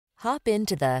Hop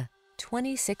into the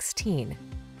 2016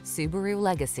 Subaru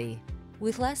Legacy.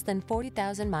 With less than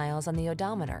 40,000 miles on the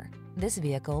odometer, this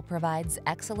vehicle provides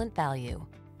excellent value.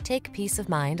 Take peace of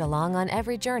mind along on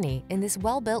every journey in this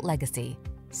well-built Legacy.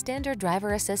 Standard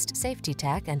driver assist safety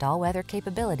tech and all-weather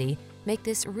capability make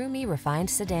this roomy, refined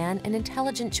sedan an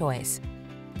intelligent choice.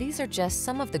 These are just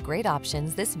some of the great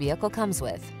options this vehicle comes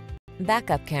with: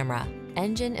 backup camera,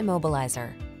 engine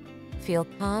immobilizer. Feel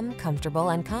calm, comfortable,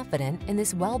 and confident in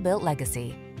this well-built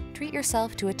Legacy. Treat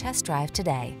yourself to a test drive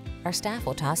today. Our staff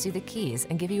will toss you the keys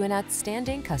and give you an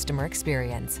outstanding customer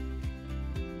experience.